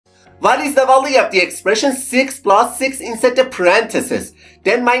What is the value of the expression 6 plus 6 inside the parentheses,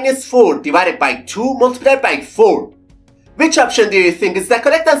 then minus 4 divided by 2 multiplied by 4? Which option do you think is the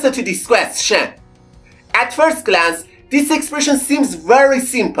correct answer to this question? At first glance, this expression seems very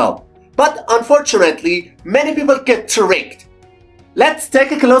simple, but unfortunately, many people get tricked. Let's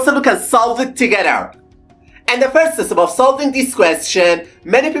take a closer look and solve it together. And the first step of solving this question,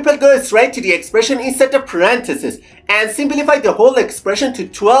 many people go straight to the expression inside the parentheses and simplify the whole expression to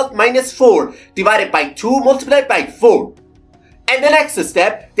 12 minus 4 divided by 2 multiplied by 4. And the next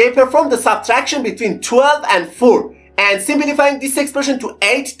step, they perform the subtraction between 12 and 4 and simplifying this expression to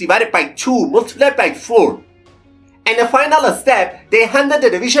 8 divided by 2 multiplied by 4. And the final step, they handle the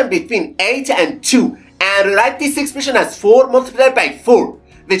division between 8 and 2 and rewrite this expression as 4 multiplied by 4,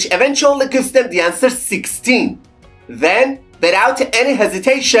 which eventually gives them the answer 16. Then, without any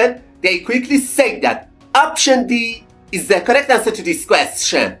hesitation, they quickly say that option D is the correct answer to this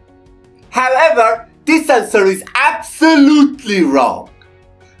question. However, this answer is absolutely wrong.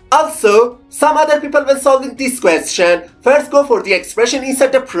 Also, some other people when solving this question first go for the expression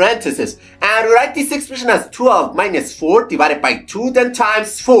inside the parentheses and write this expression as 12 minus 4 divided by 2 then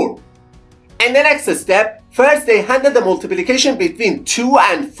times 4. And the next step, first they handle the multiplication between 2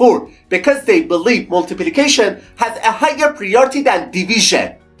 and 4 because they believe multiplication has a higher priority than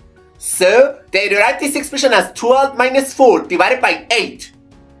division. So, they rewrite this expression as 12 minus 4 divided by 8.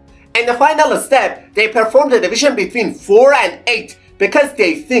 And the final step, they perform the division between 4 and 8 because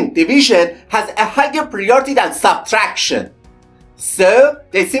they think division has a higher priority than subtraction. So,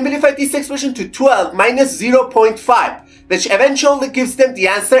 they simplify this expression to 12 minus 0.5, which eventually gives them the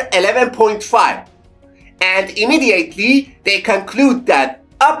answer 11.5. And immediately, they conclude that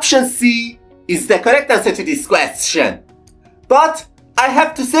option C is the correct answer to this question. But, I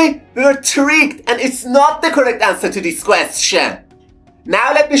have to say, we were tricked and it's not the correct answer to this question.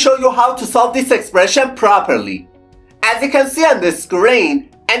 Now let me show you how to solve this expression properly. As you can see on the screen,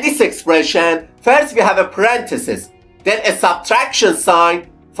 in this expression, first we have a parenthesis, then a subtraction sign,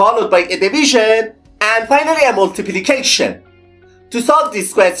 followed by a division, and finally a multiplication. To solve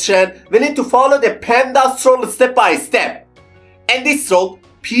this question, we need to follow the PEMDAS rule step by step. In this rule,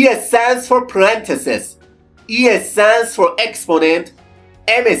 P stands for parenthesis, E stands for exponent,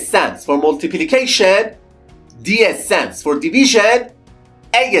 M stands for multiplication, D stands for division,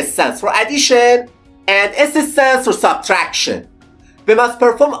 A stands for addition, and S stands for subtraction. We must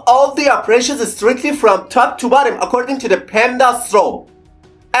perform all the operations strictly from top to bottom according to the PEMDAS rule.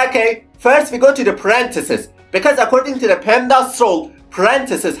 Okay, first we go to the parentheses, because according to the PEMDAS rule,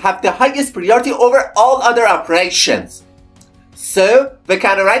 parentheses have the highest priority over all other operations. So, we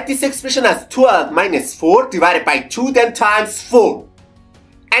can write this expression as 12 minus 4 divided by 2 then times 4.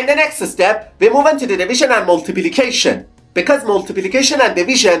 And the next step, we move on to the division and multiplication, because multiplication and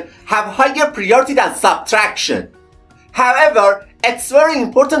division have higher priority than subtraction. However, it's very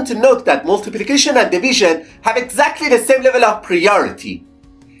important to note that multiplication and division have exactly the same level of priority.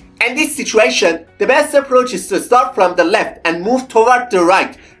 In this situation, the best approach is to start from the left and move toward the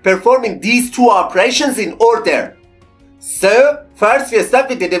right, performing these two operations in order. So, first we start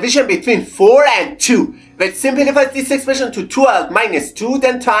with the division between 4 and 2, which simplifies this expression to 12 minus 2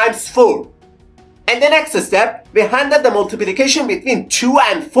 then times 4. In the next step, we handle the multiplication between 2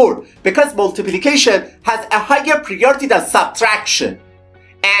 and 4 because multiplication has a higher priority than subtraction.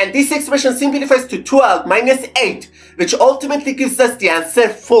 And this expression simplifies to 12 minus 8, which ultimately gives us the answer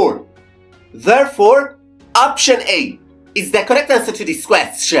 4. Therefore, option A is the correct answer to this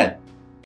question.